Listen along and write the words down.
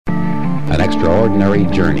extraordinary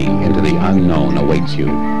journey into the unknown awaits you.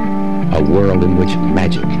 A world in which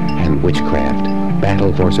magic and witchcraft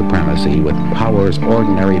battle for supremacy with powers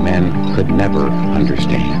ordinary men could never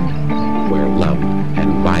understand. Where love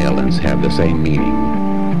and violence have the same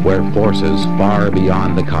meaning. Where forces far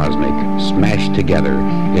beyond the cosmic smash together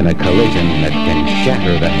in a collision that can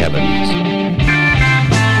shatter the heavens.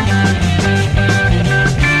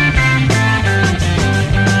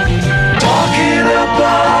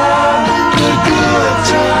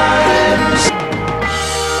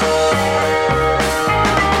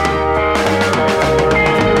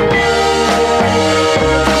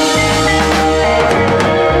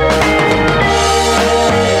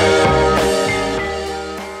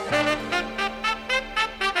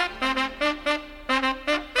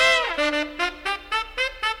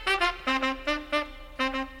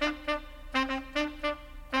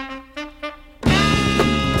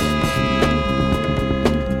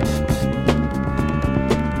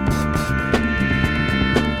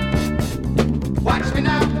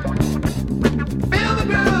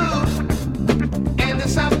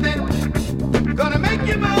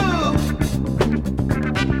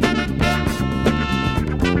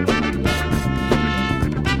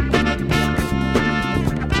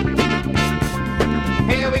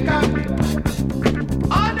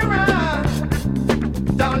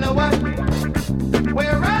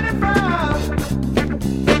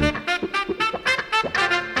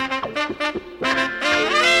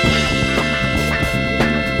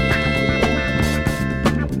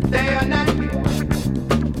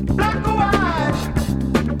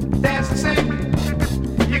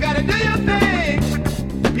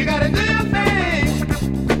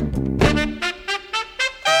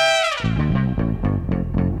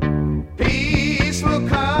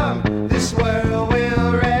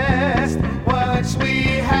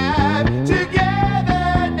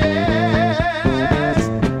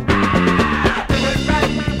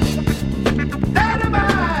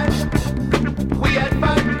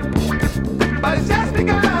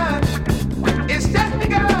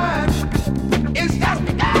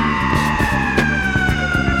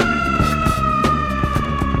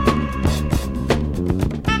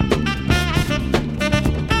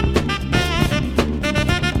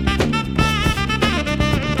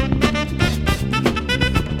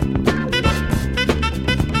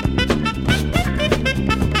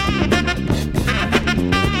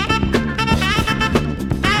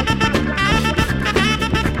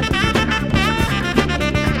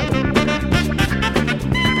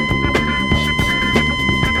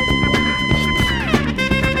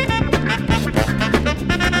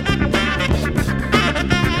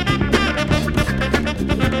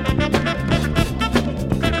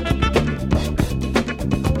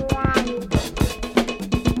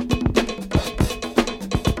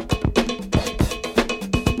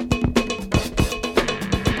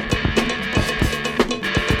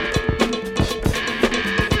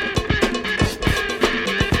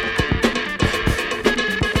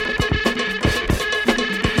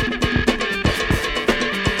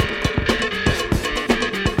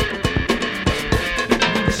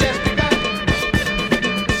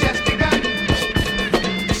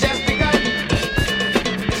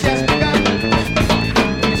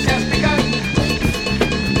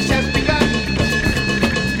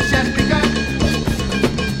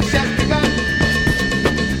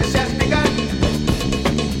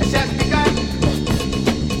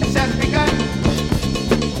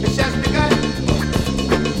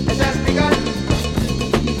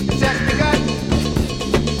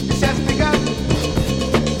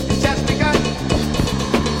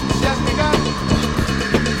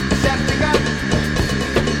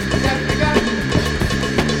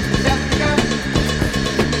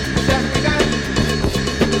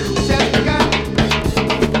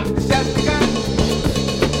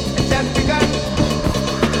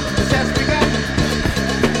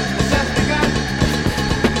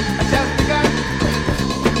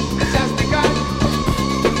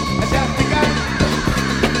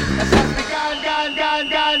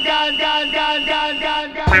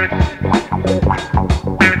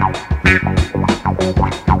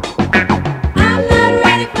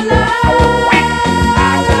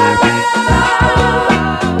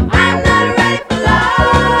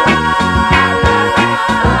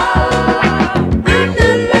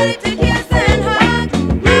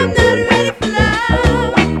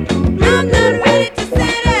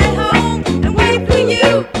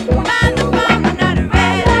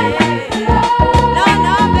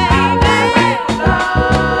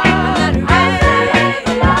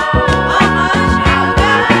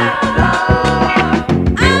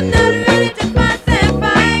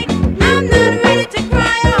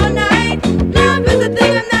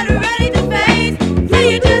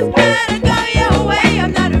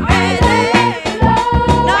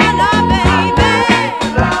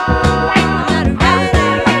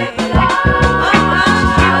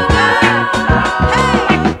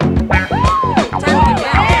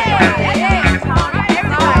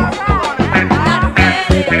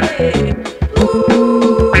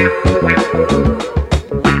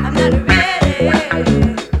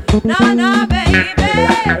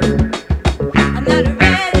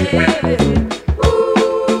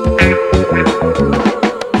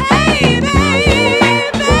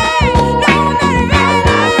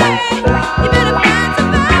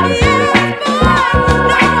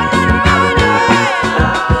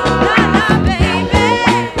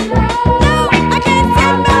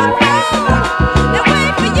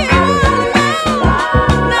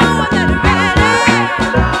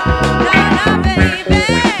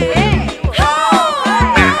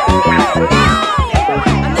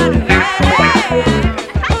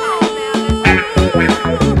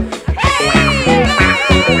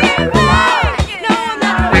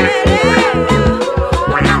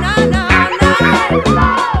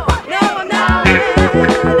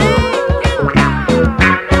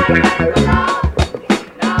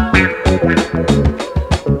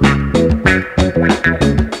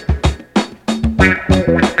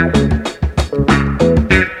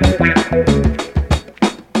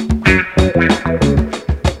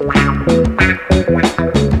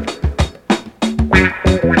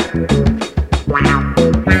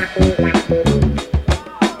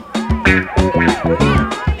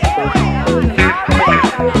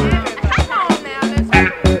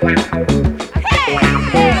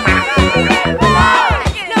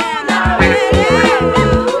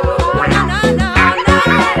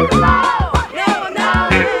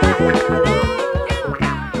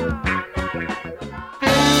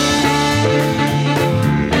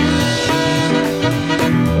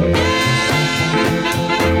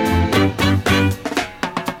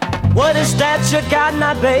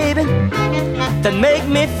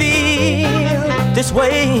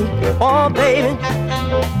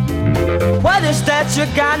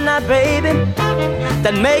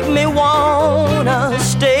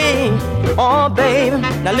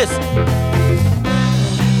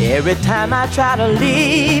 Every time I try to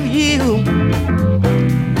leave you,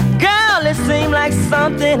 girl, it seems like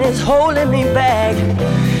something is holding me back.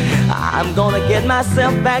 I'm gonna get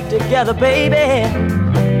myself back together, baby,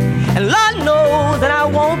 and Lord knows that I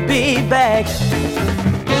won't be back.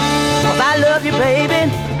 'Cause I love you,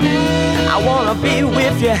 baby, I wanna be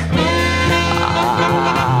with you.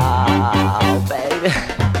 Oh, baby,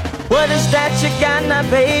 what is that you got now,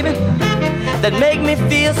 baby, that make me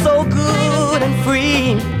feel so good and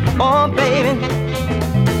free? Oh, baby,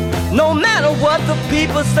 no matter what the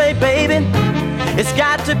people say, baby, it's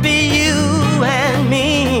got to be you and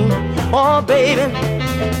me. Oh, baby,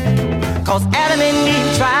 'cause Adam and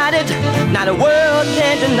Eve tried it, now the world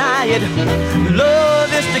can't deny it. Love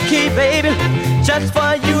is the key, baby, just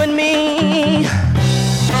for you and me.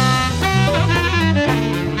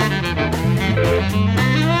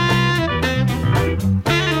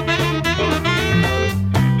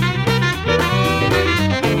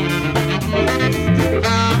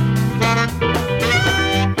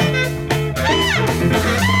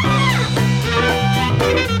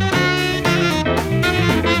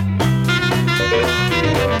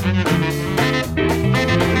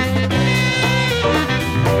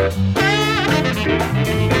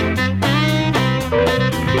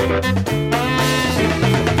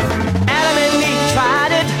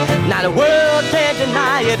 Now the world can't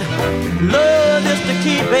deny it. Love is the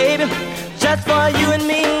key, baby, just for you and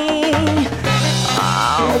me.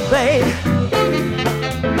 Oh, baby,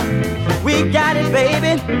 we got it,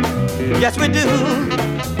 baby. Yes, we do.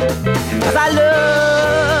 'Cause I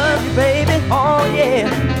love you, baby. Oh, yeah.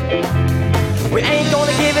 We ain't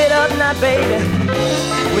gonna give it up now, baby.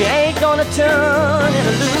 We ain't gonna turn it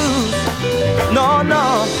loose. No, no.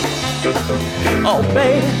 Oh,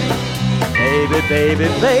 baby. Baby, baby,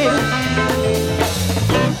 baby.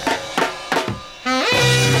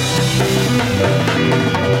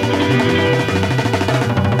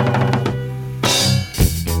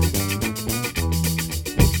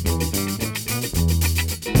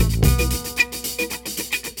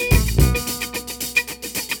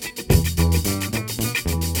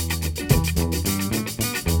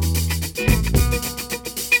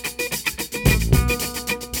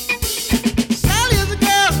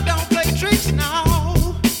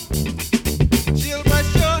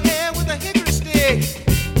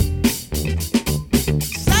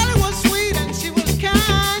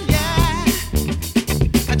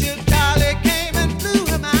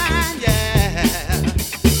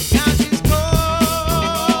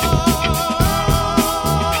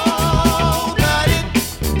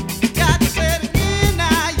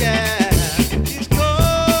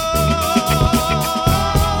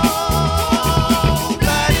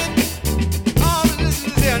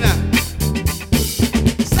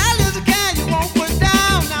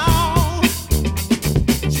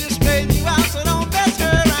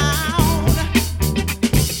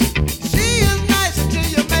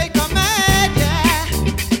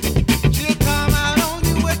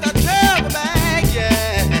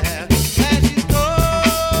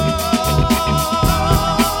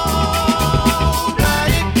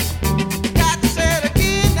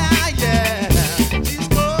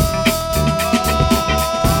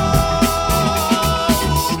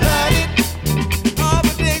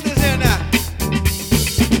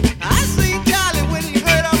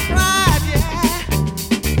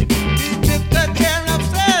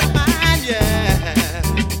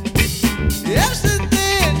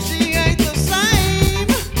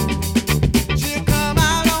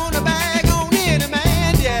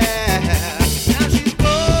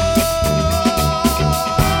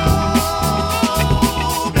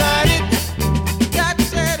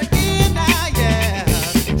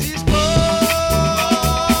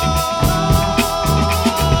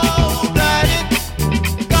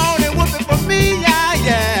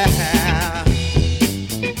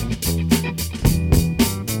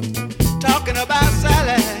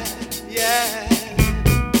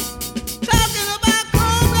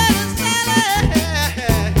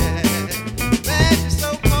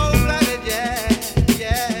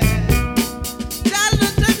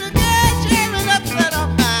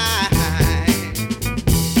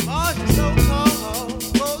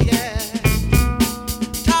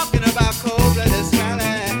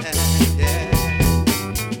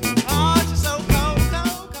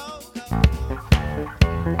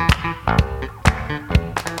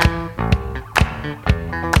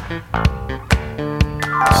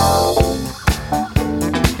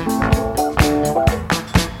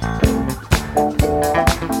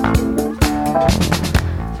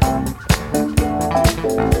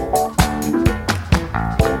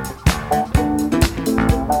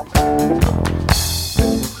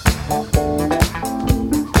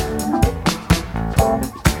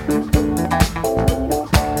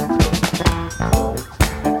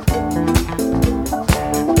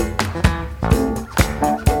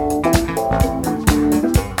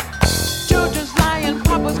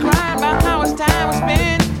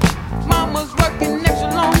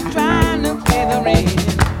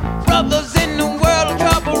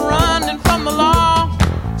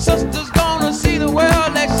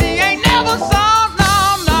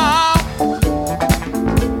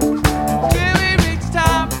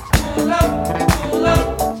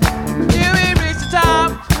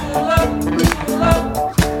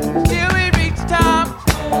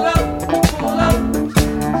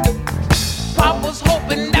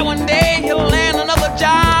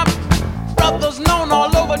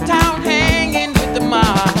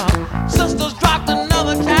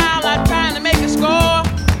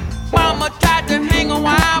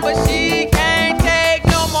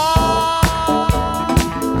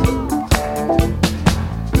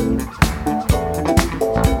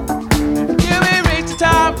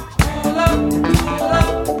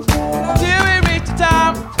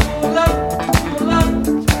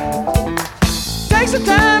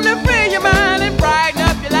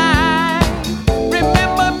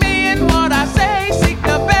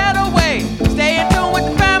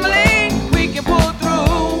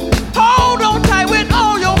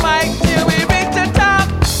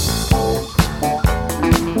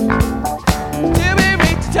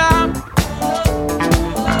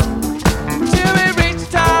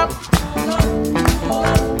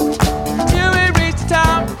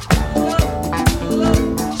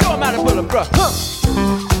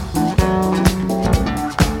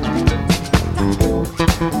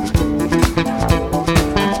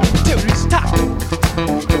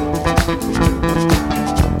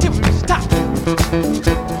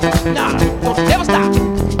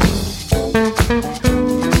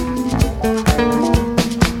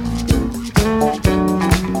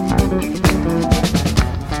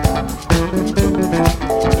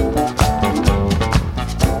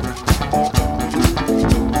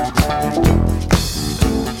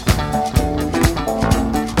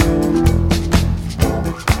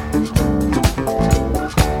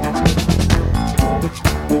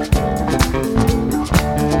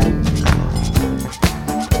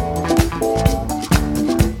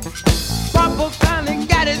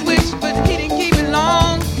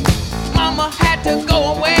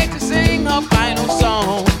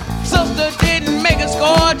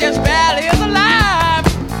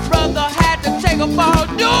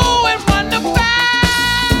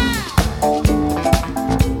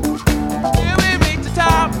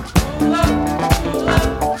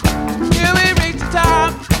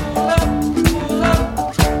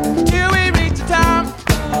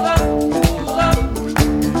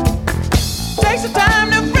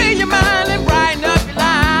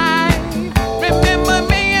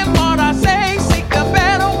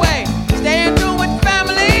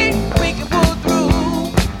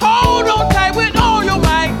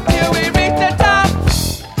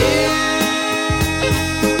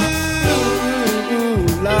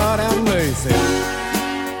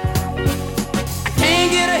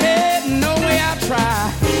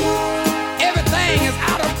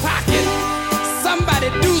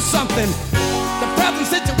 feeling. The present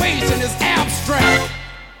situation is abstract.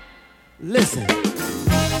 Listen.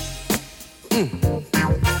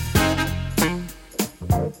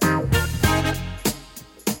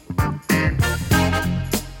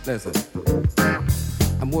 Listen.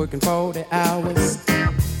 I'm working 40 hours,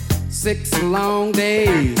 6 long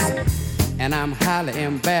days, and I'm highly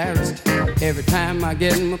embarrassed every time I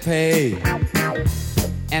get my pay.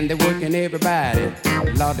 And they're working everybody,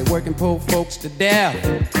 Lord, they're working poor folks to death.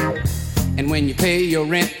 And when you pay your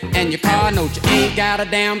rent and your car note, you ain't got a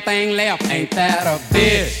damn thing left. Ain't that a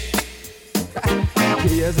bitch?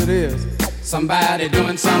 Yes, it is. Somebody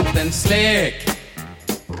doing something slick.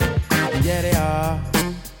 Yeah, they are.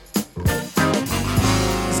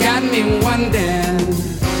 It's got me wondering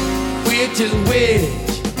which is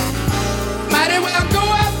which. Might as well go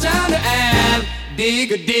uptown and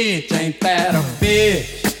dig a ditch. Ain't that a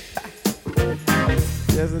bitch?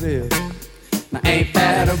 Yes, it is. Now, ain't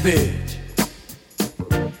that a bitch?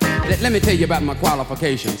 Let me tell you about my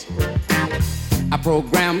qualifications. I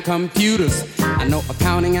program computers. I know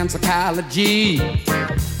accounting and psychology.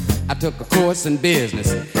 I took a course in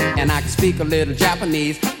business, and I can speak a little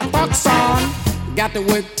Japanese. Fuck son, got to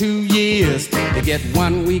work 2 years to get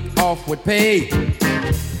 1 week off with pay.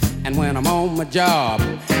 And when I'm on my job,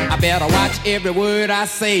 I better watch every word I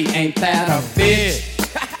say. Ain't that a bitch?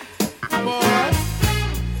 Boy,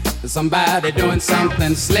 somebody doing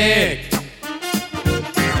something slick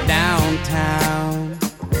downtown.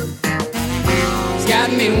 It's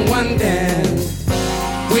got me wondering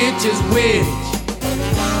which is which.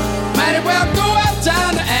 Might as well go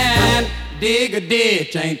uptown and dig a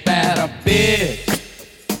ditch. Ain't that a bitch?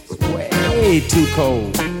 It's way too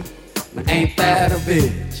cold. Ain't that a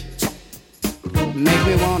bitch? Make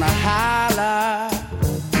me wanna holler.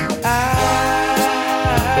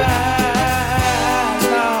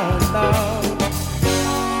 Lord, Lord,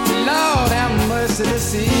 Lord, have mercy to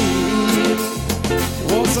see.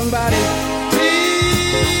 Won't somebody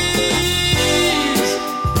please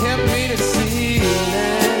help me to see?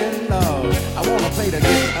 And Lord, I wanna play the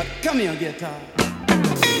guitar. Come here, guitar.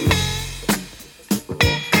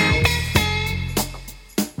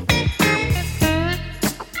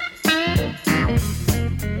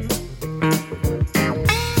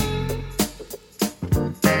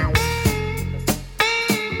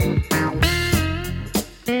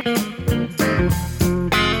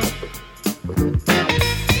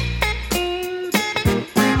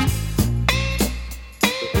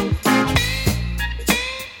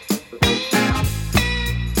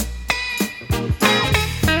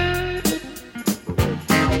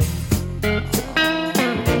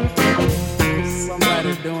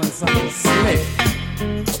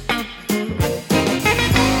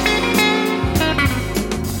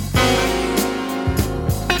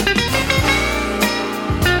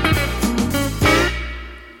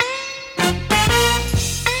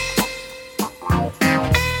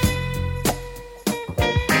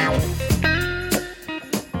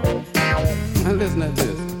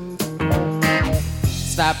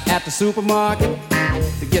 At the supermarket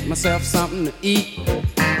to get myself something to eat.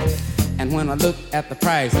 And when I look at the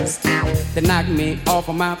prices, they knocked me off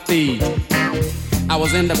of my feet. I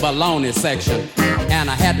was in the bologna section, and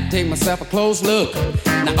I had to take myself a close look.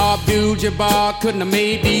 Now Abdul-Jabbar couldn't have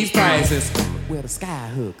made these prices with a sky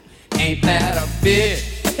hook. Ain't that a bitch?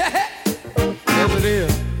 Yes, it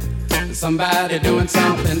is. Somebody doing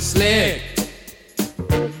something slick.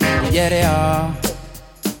 Yeah, they are.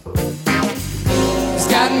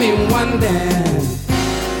 Got me wondering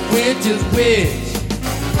which is which.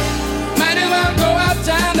 Might as well go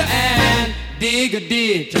outside and dig a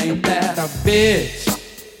ditch. Ain't that a bitch?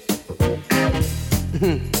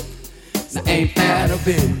 Now ain't that a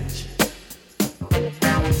bitch?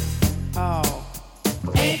 Oh,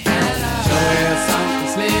 ain't that a bitch? Show you something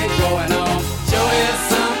slick going on. Show you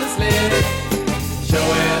something slick. Show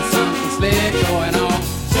you something slick going on.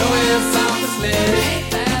 Show you something slick.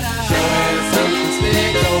 Show you something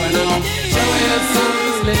slick going on. Show you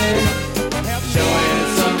something slick. Show you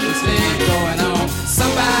something slick going on.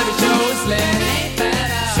 Somebody show us slick.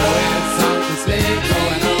 Show you something slick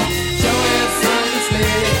going on. Show you something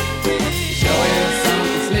slick. Show you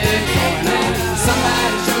something slick going on.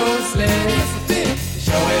 Somebody show us slick.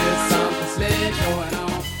 Show you something slick going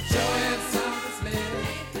on. Show you something slick.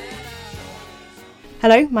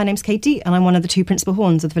 Hello, my name's Katie, and I'm one of the 2 principal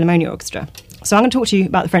horns of the Philharmonia Orchestra. So I'm going to talk to you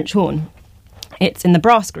about the French horn. It's in the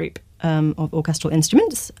brass group of orchestral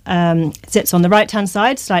instruments. It sits on the right-hand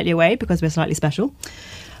side, slightly away, because we're slightly special.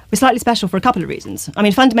 We're slightly special for a couple of reasons. I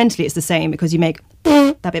mean, fundamentally, it's the same, because you make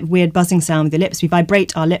that bit of weird buzzing sound with your lips. We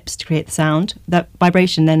vibrate our lips to create the sound. That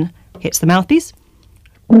vibration then hits the mouthpiece.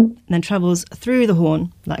 and then travels through the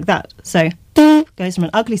horn like that. So goes from an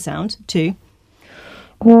ugly sound to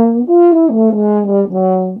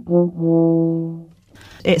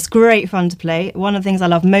it's great fun to play. One of the things I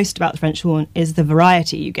love most about the French horn is the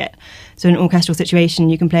variety you get. So in an orchestral situation,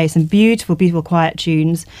 you can play some beautiful, beautiful quiet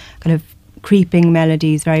tunes, kind of creeping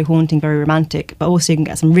melodies, very haunting, very romantic, but also you can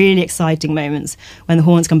get some really exciting moments when the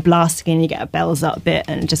horns come blasting in, you get a bells up bit,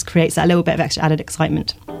 and it just creates that little bit of extra added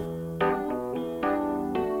excitement.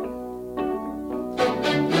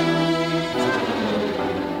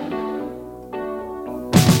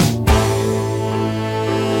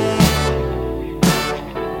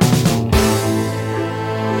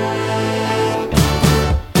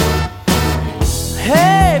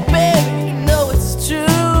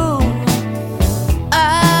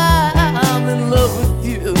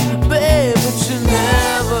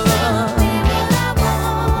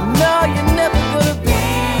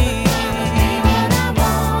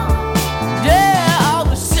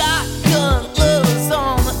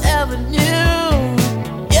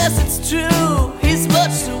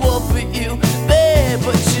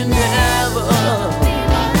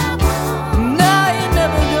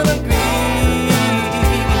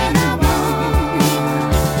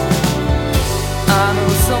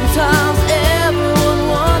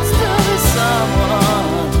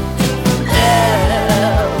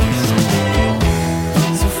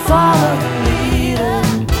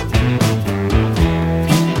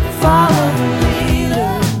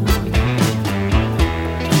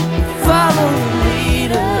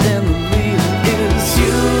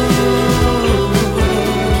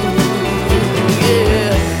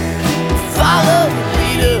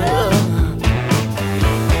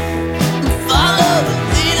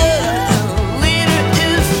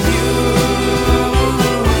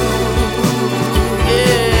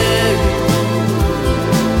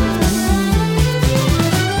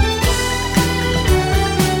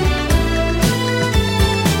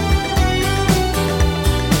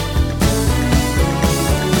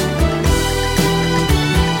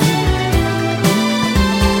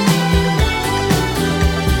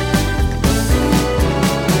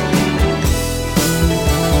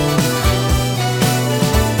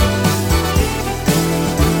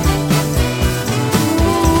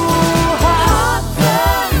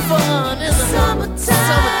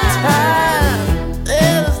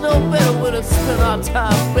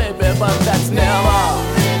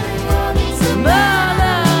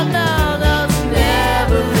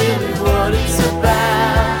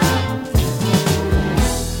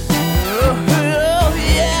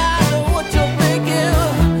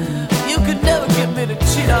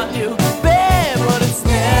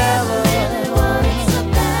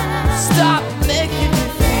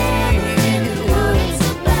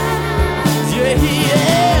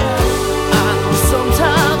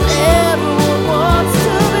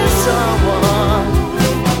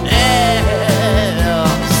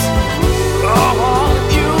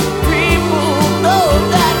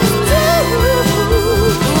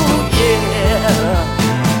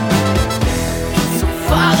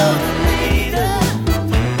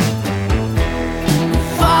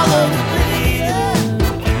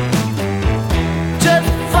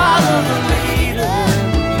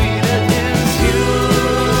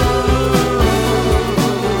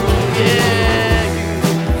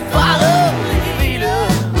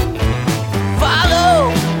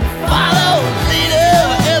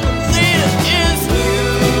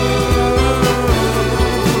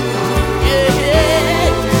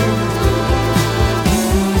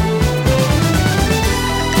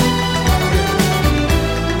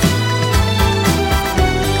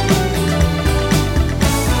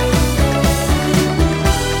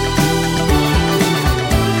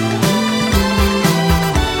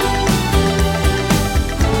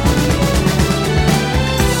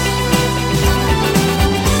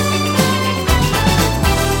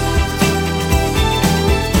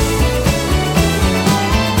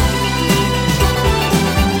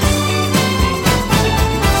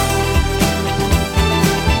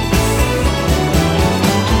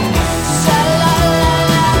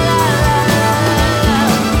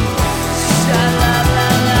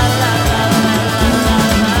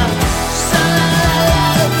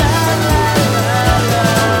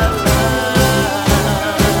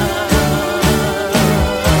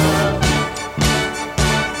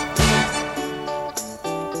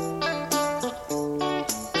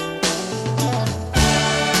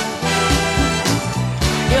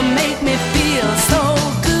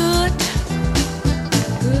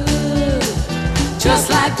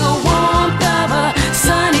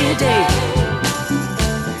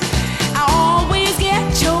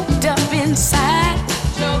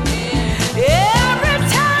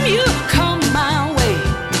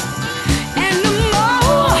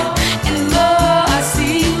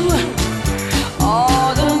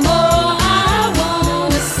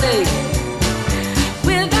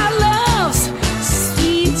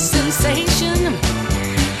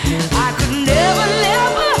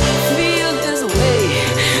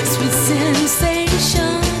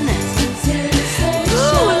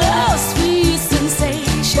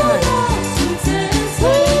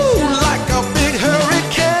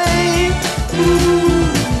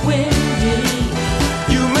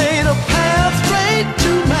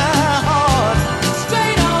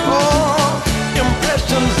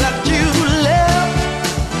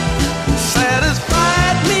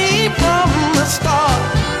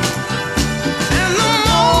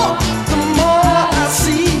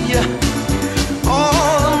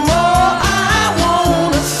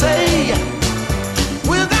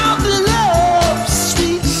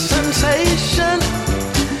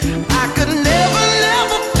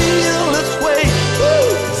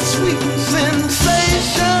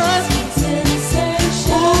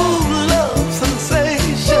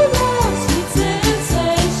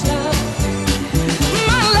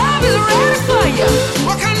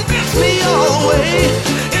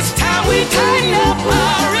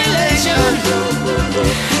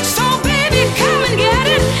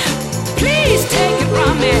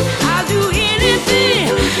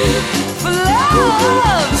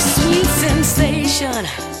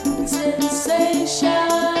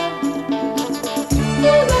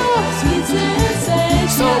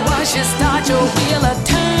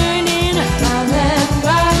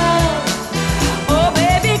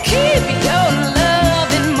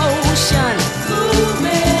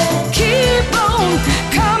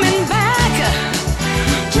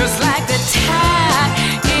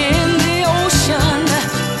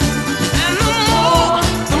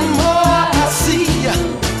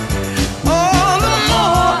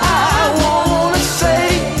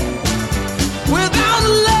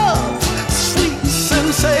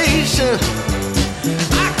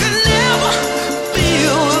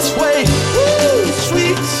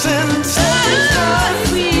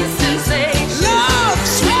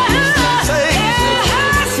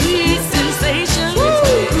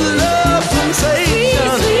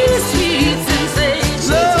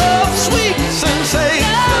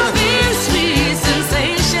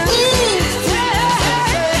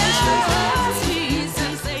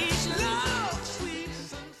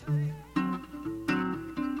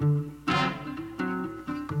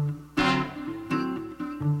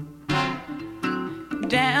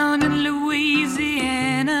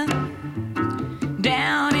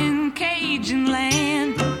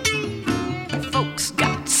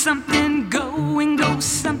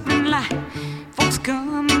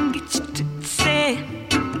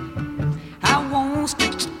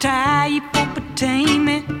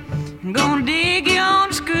 hippopotame. I'm gonna dig you on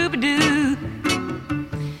the Scooby-Doo.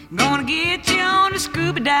 Gonna get you on the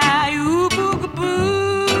Scooby-Doo. You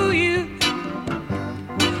boo-ga-boo, you.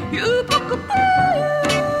 You boo-ga-boo, you,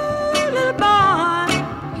 little boy.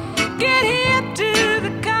 Get hip to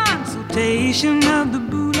the consultation of the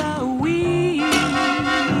Bula-wee.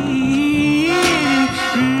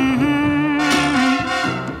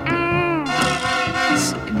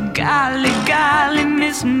 Golly, golly,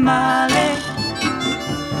 Miss Molly,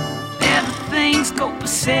 everything's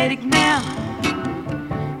copacetic now.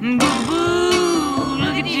 Boo-boo,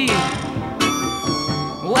 look at you.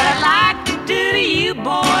 What I'd like to do to you,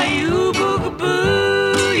 boy, you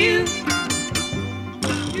boo-ga-boo, you.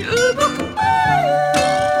 You boo-ga-boo, you,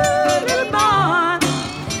 little boy.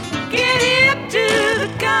 Get hip to the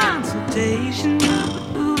consultation of the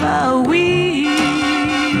Bula-wee.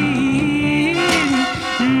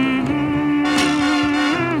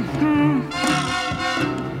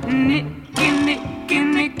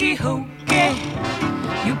 Nicky hokey,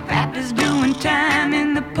 your papa's doing time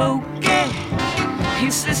in the pokey.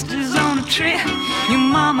 Your sister's on a trip, your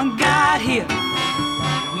mama got here.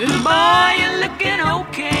 Little boy, you're looking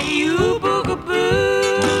okay. You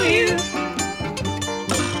boo-ga-boo, you.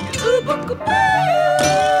 You boo-ga-boo, you,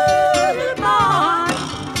 little boy.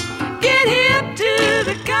 Get hip to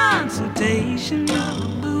the consultation of the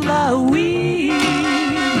Bula-wee.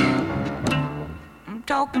 I'm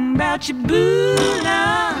talking about your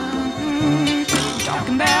Bula. I'm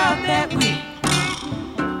talking about that wee.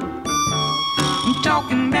 I'm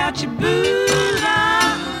talking about your Bula.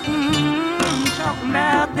 I'm talking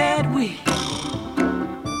about that wee.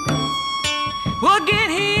 Well, get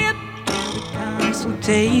hip to the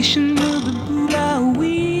consultation of the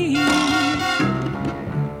Bula-wee.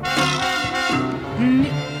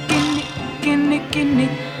 Nicky, nicky, nicky,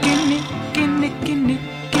 nicky, nicky, nicky, nicky,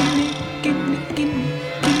 nicky,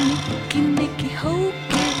 nicky, nicky, hokey.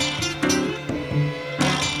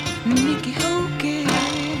 Nicky hokey.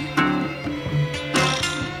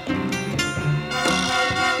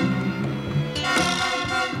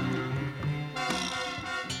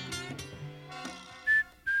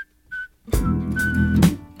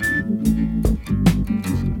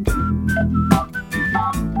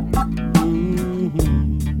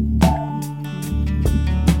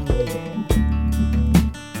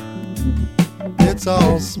 It's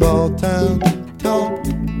all small town talk.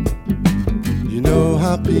 You know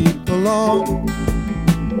how people are.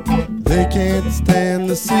 They can't stand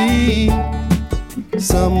to see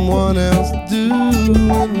someone else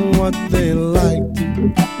doing what they like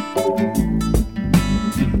to.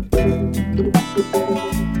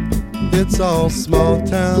 It's all small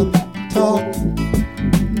town talk.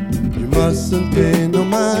 You mustn't pay no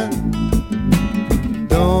mind.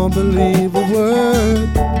 Don't believe a word.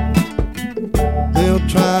 They'll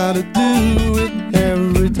try to do it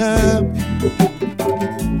every time.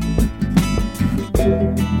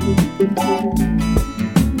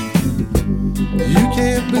 You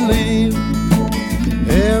can't believe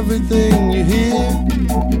everything you hear,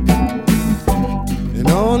 and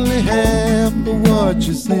only half of what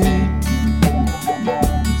you see.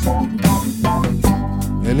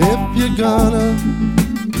 And if you're gonna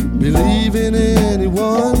believe in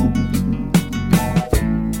anyone,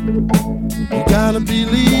 you gotta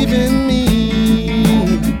believe in me.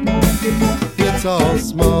 It's all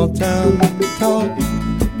small town talk,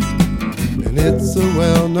 and it's a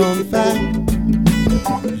well-known fact.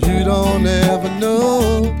 You don't ever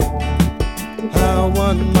know how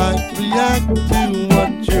one might react to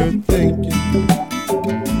what you're thinking.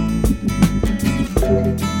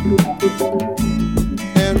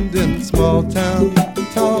 And in small town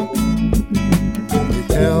talk, you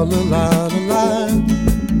tell a lot of lies,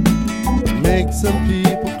 make some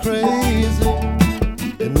people crazy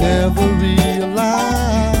and never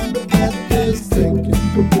realize that they're thinking.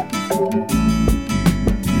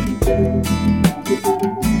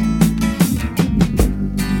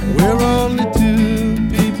 We're only two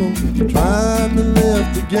people trying to live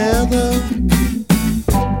together,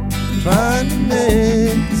 trying to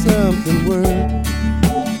make something work.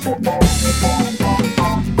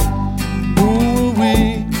 Who are we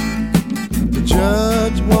to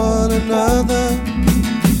judge one another?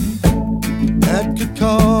 That could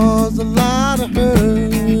cause a lot of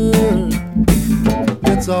hurt.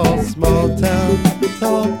 It's all small town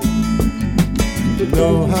talk. You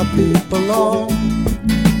know how people are.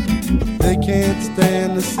 They can't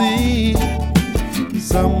stand to see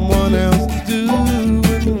someone else doing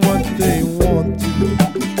what they want to.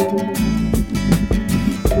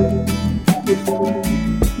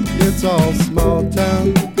 It's all small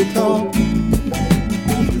town talk.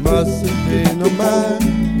 You fuss and pay no mind.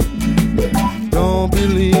 Don't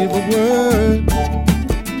believe a word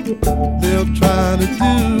they'll try to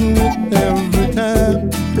do it every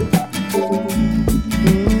time.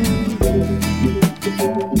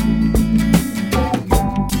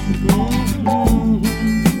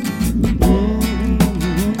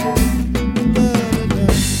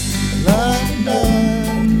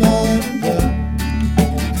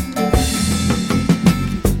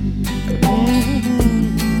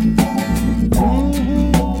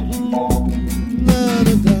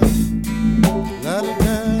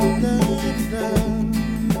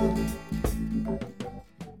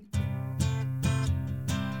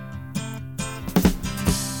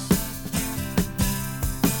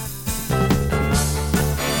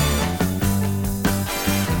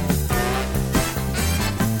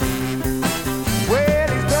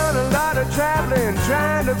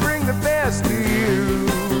 Trying to bring the best to you.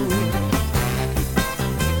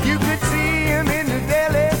 You could see him in New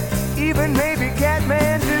Delhi, even maybe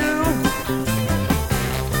Kathmandu.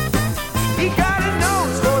 He got a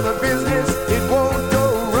nose for the business, it won't go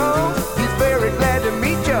wrong. He's very glad to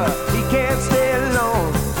meet you, he can't stay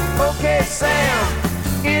alone. Okay, Sam,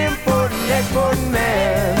 important, exporting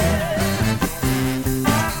man.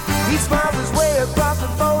 He smiles his way across the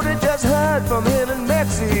border, just heard from him in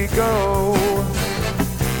Mexico.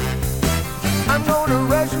 I'm gonna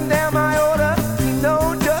rush him down my order, he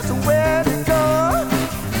knows just where to go.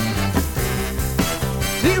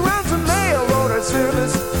 He runs a mail order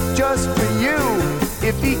service just for you.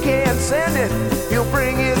 If he can't send it, he'll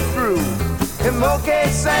bring it through. And okay,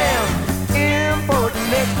 Sam,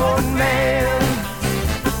 important, exporting man.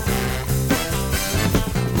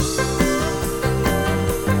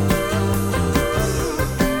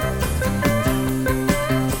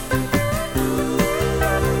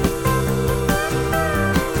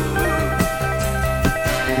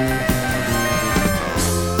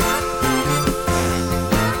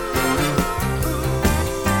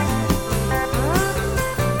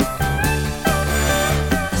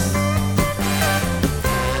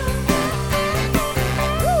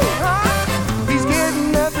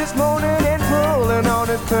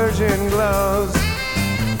 Persian gloves.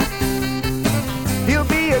 He'll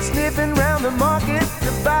be a sniffing round the market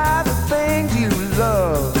to buy the things you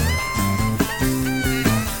love.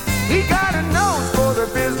 He got a nose for the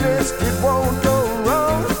business, it won't go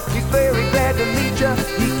wrong. He's very glad to meet you,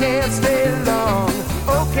 he can't stay long.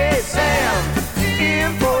 Okay, Sam,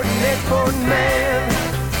 important, exporting man.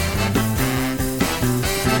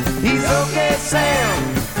 He's okay, Sam,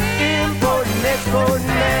 important, exporting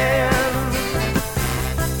man.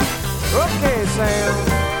 Okay, Sam,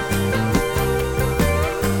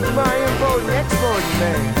 my important, exporting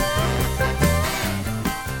man.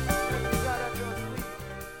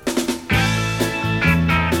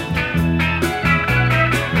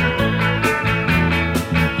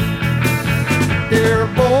 They're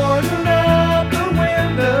boarding up the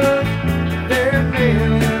windows, they're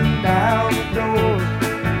nailing down the doors.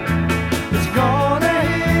 It's gonna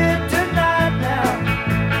hit tonight now,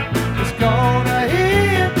 it's gonna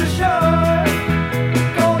hit the shore.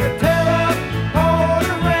 Gonna tear up all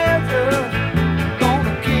the rancher,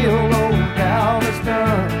 gonna kill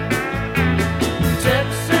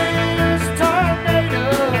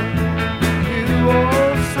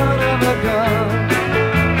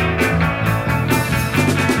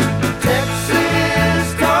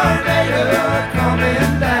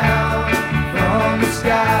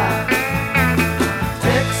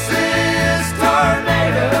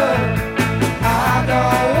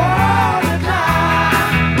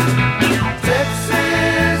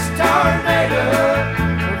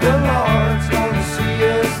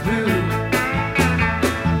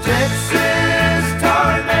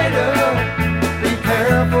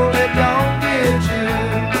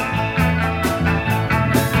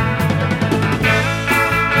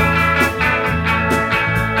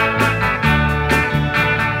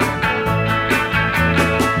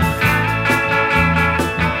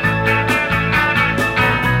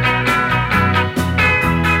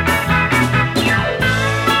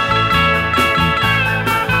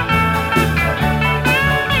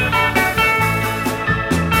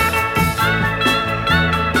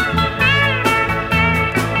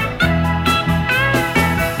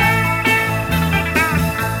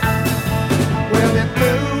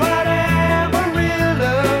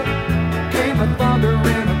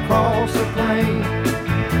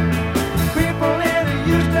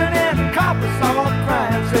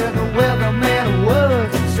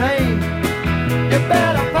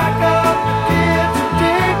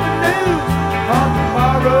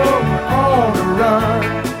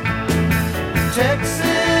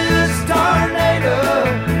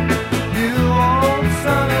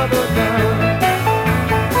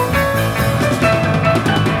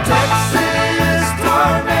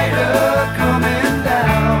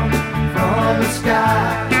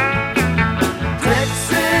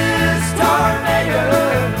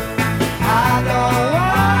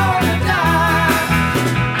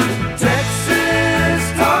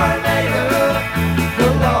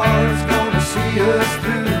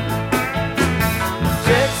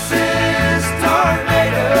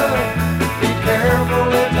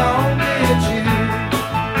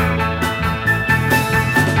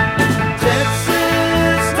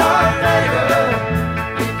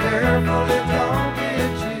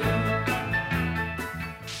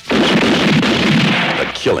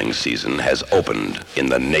killing season has opened in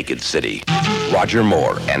the Naked City. Roger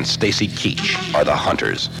Moore and Stacy Keach are the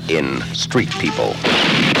hunters in Street People.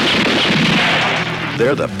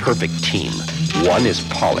 They're the perfect team. One is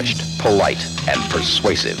polished, polite, and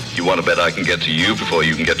persuasive. You want to bet I can get to you before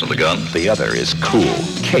you can get to the gun? The other is cool,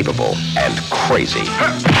 capable, and crazy.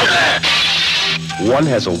 One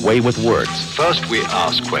has a way with words. First we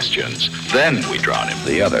ask questions, then we drown him.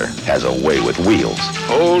 The other has a way with wheels.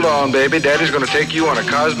 Hold on, baby. Daddy's going to take you on a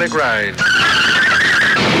cosmic ride.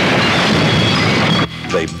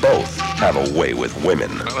 They both have a way with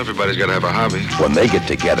women. Well, everybody's got to have a hobby. When they get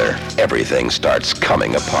together, everything starts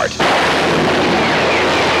coming apart.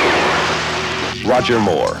 Roger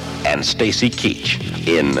Moore and Stacy Keach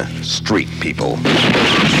in Street People.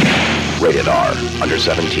 Rated R. Under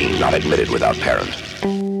 17. Not admitted without parent.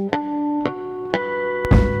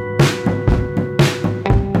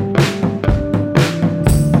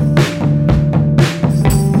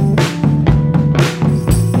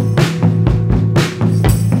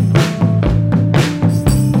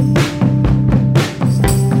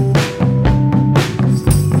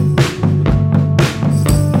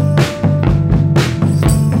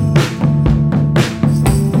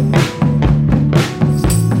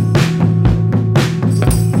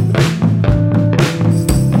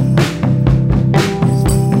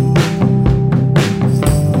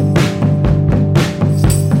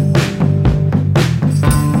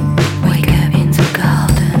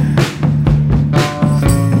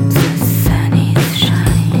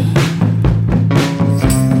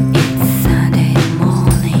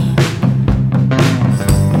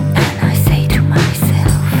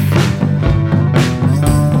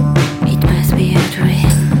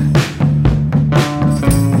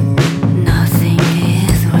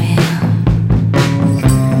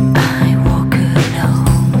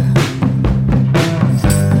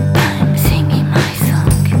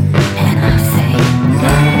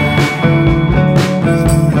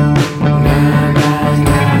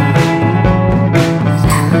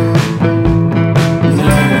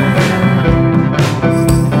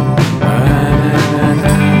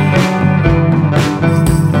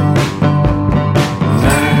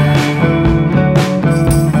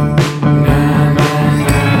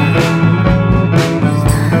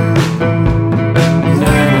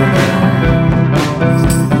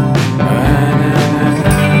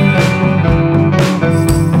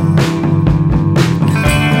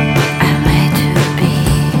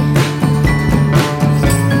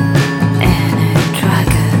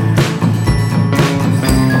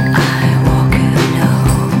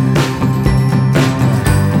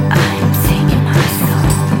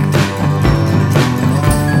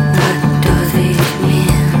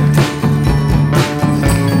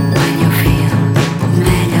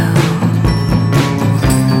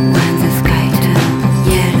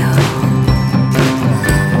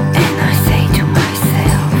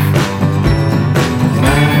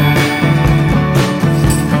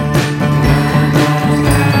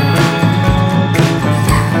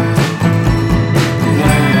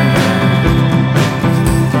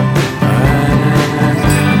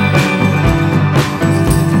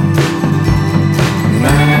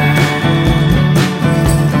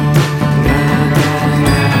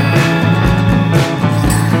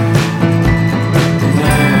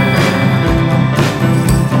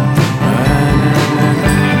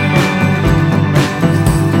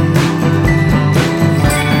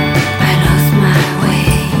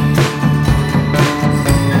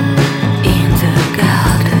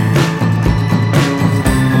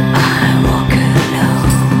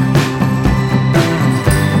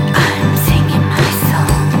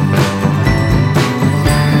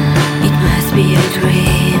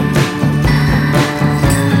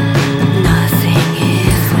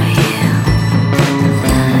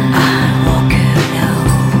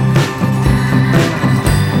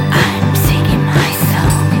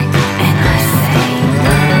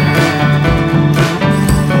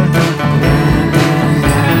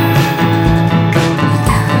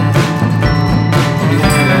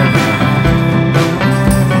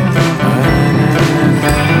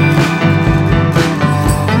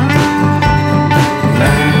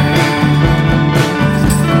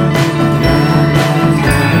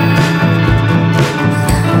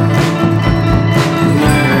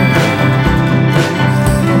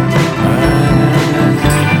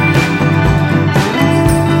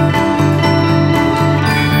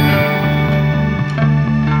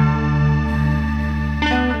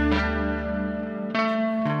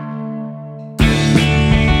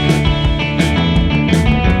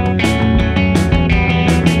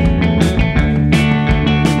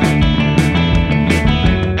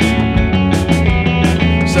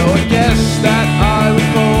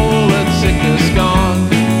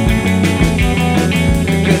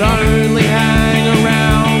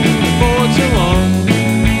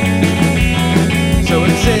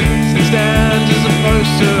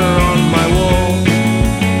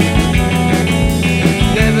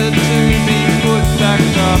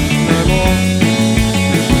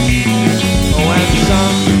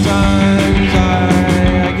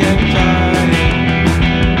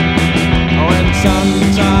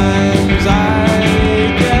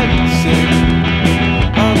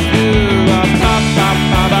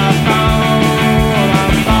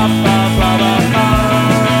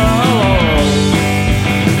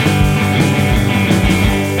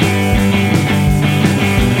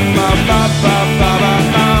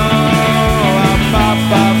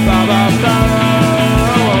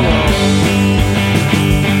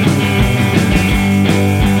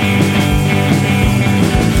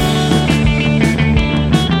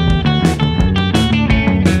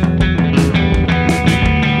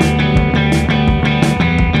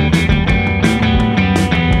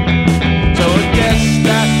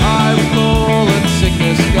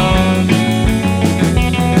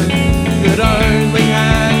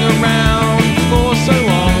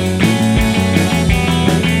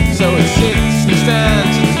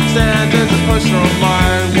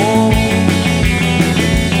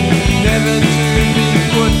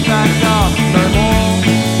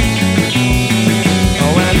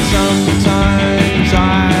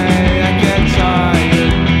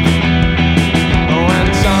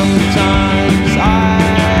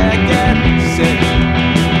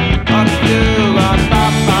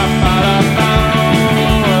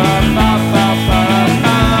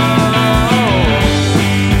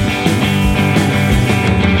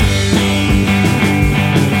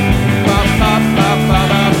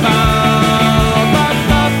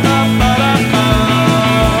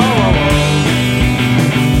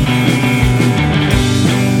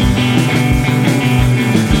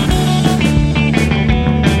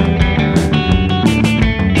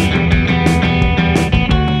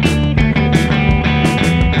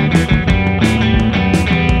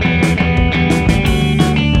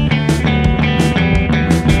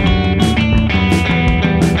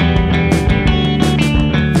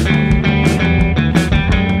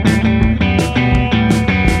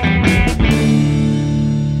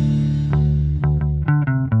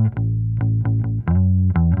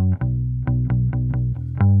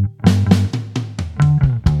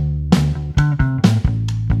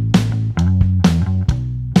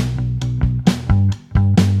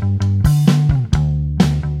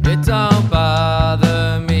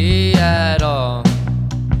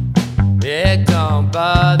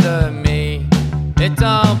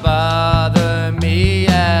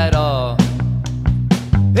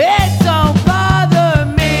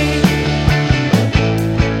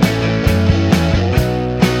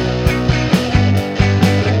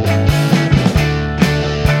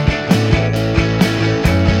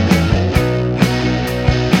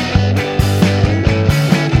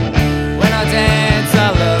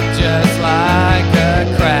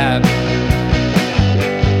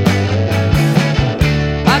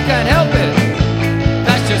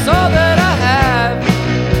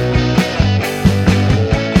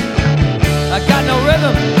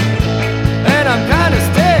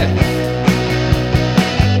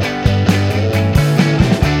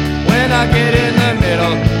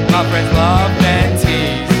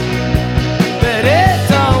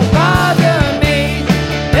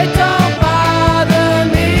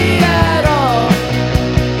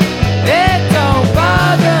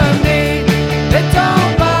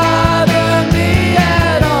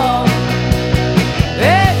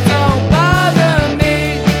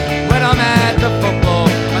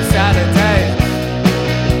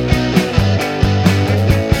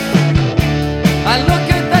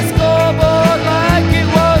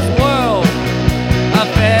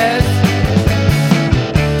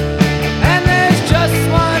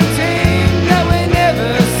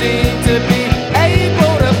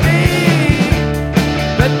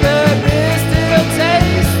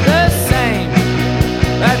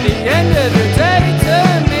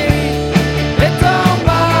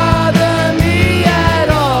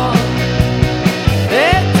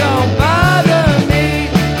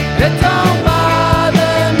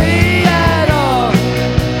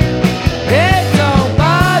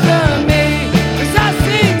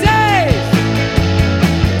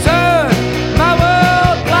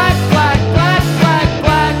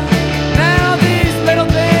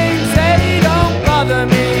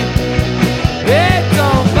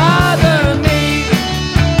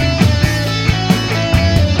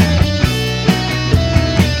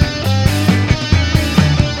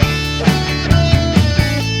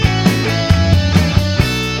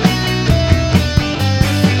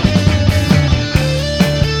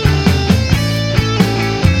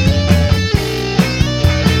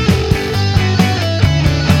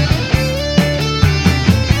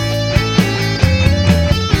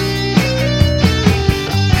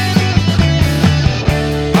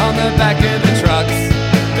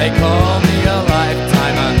 call me a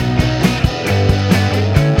lifetimer.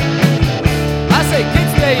 I say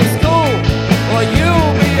kids stay in school or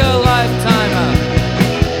you'll be a lifetimer.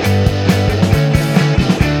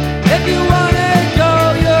 If you wanna go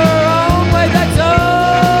your own way, that's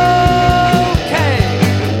okay.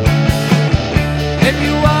 If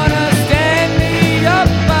you wanna stand me up,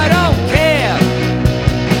 I don't care.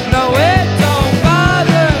 No, it don't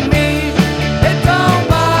bother me. It don't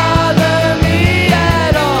bother me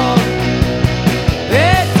at all.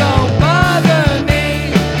 It don't bother me.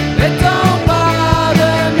 It don't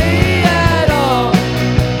bother me at all.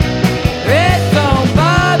 It don't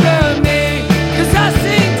bother me, 'cause I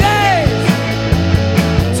see days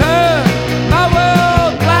turn my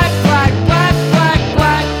world black, black, black, black,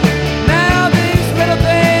 black. Now these little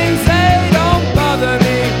things, they don't bother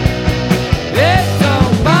me. It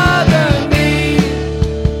don't bother me.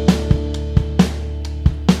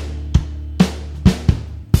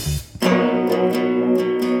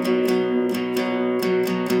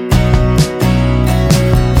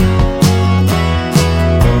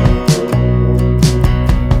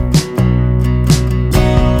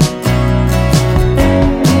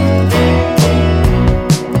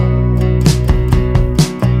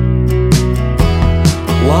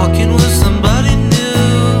 Walking with somebody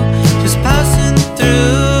new, just passing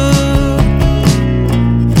through.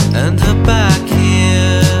 End up back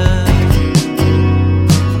here.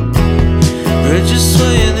 Bridges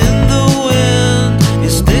swaying in the wind. You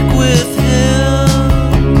stick with him.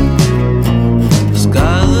 The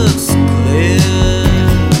sky looks clear.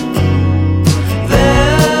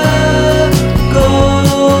 There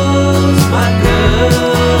goes my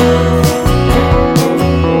girl.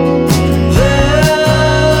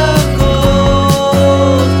 There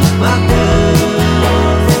goes my girl.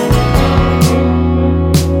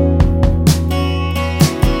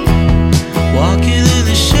 Walking in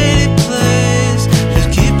a shady place, just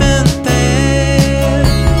keeping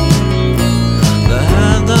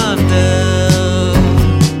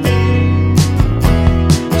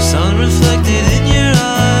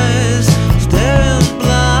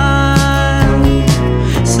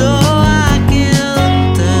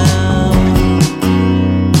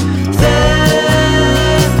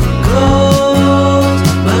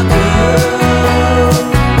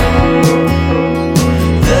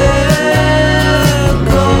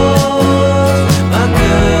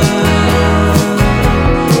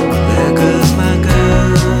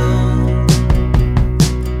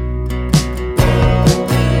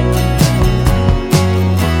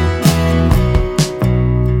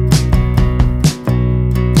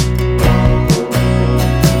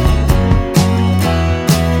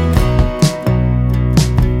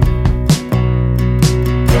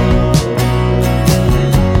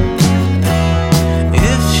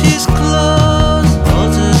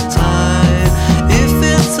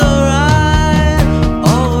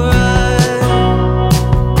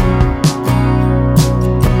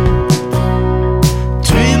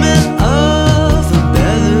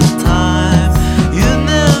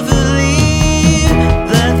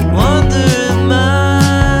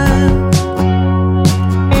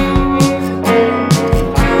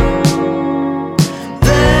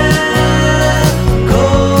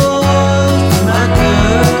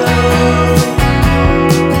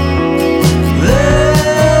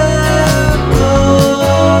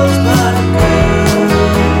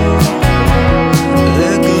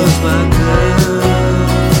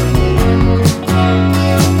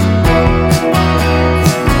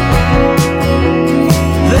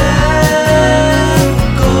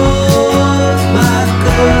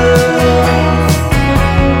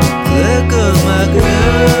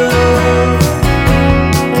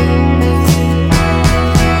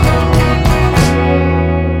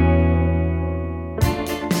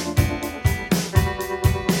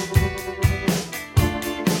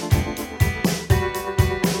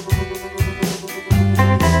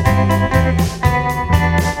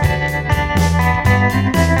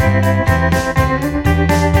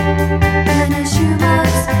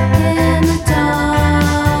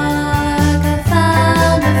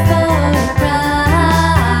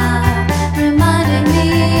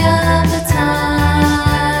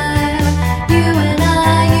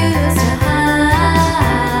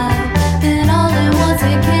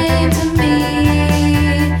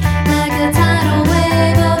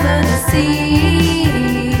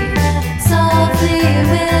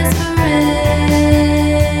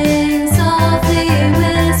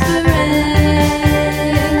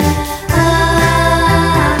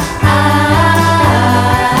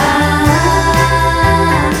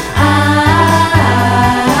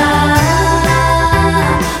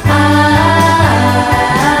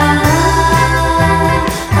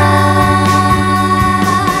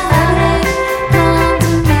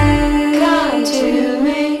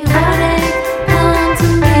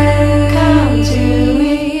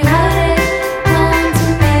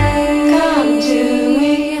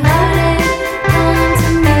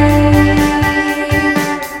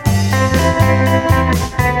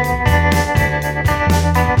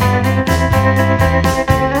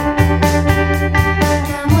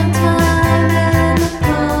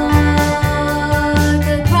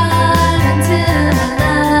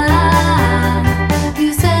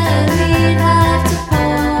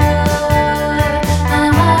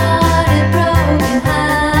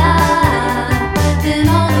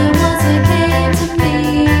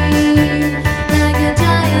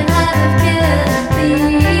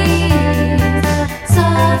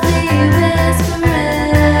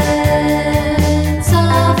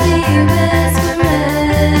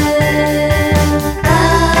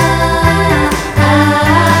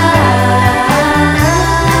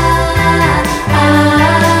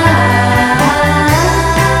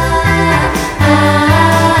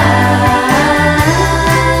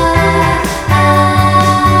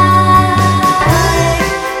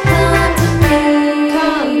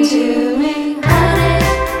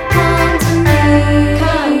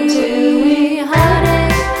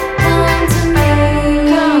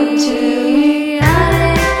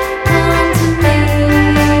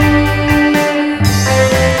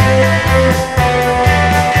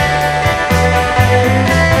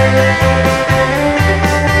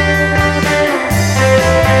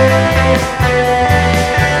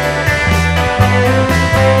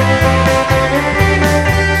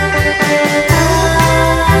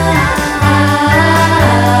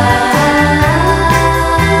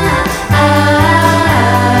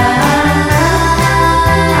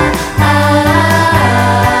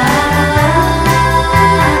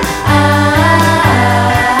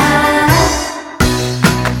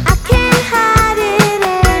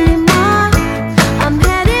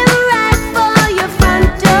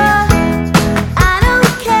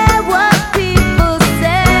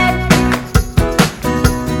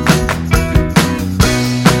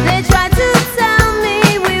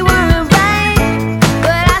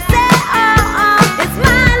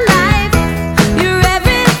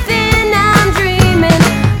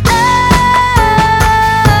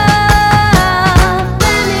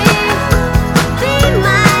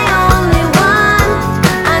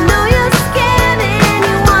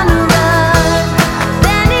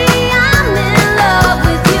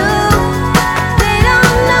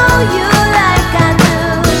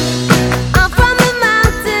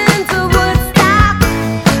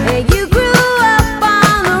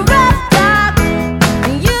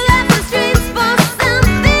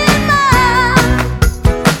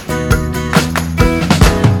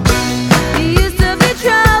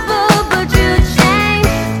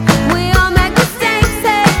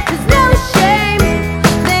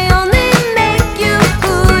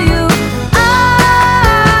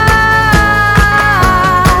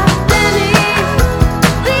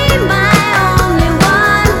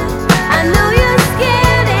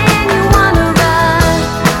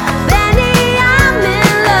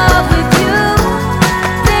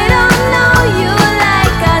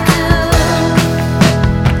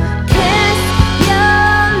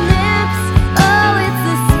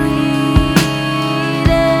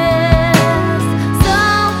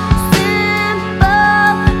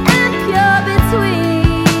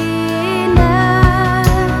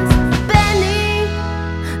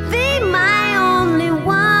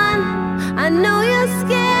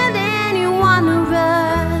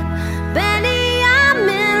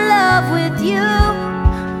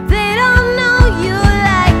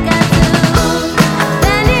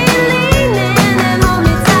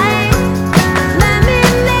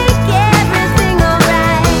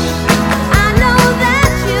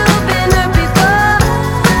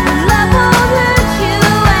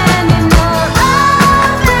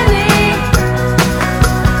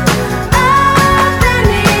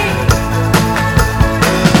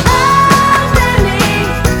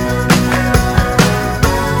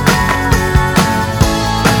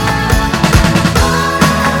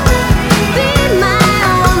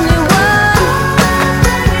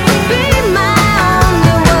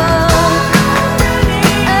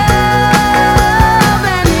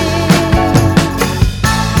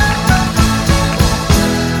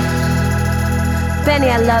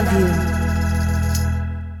love you.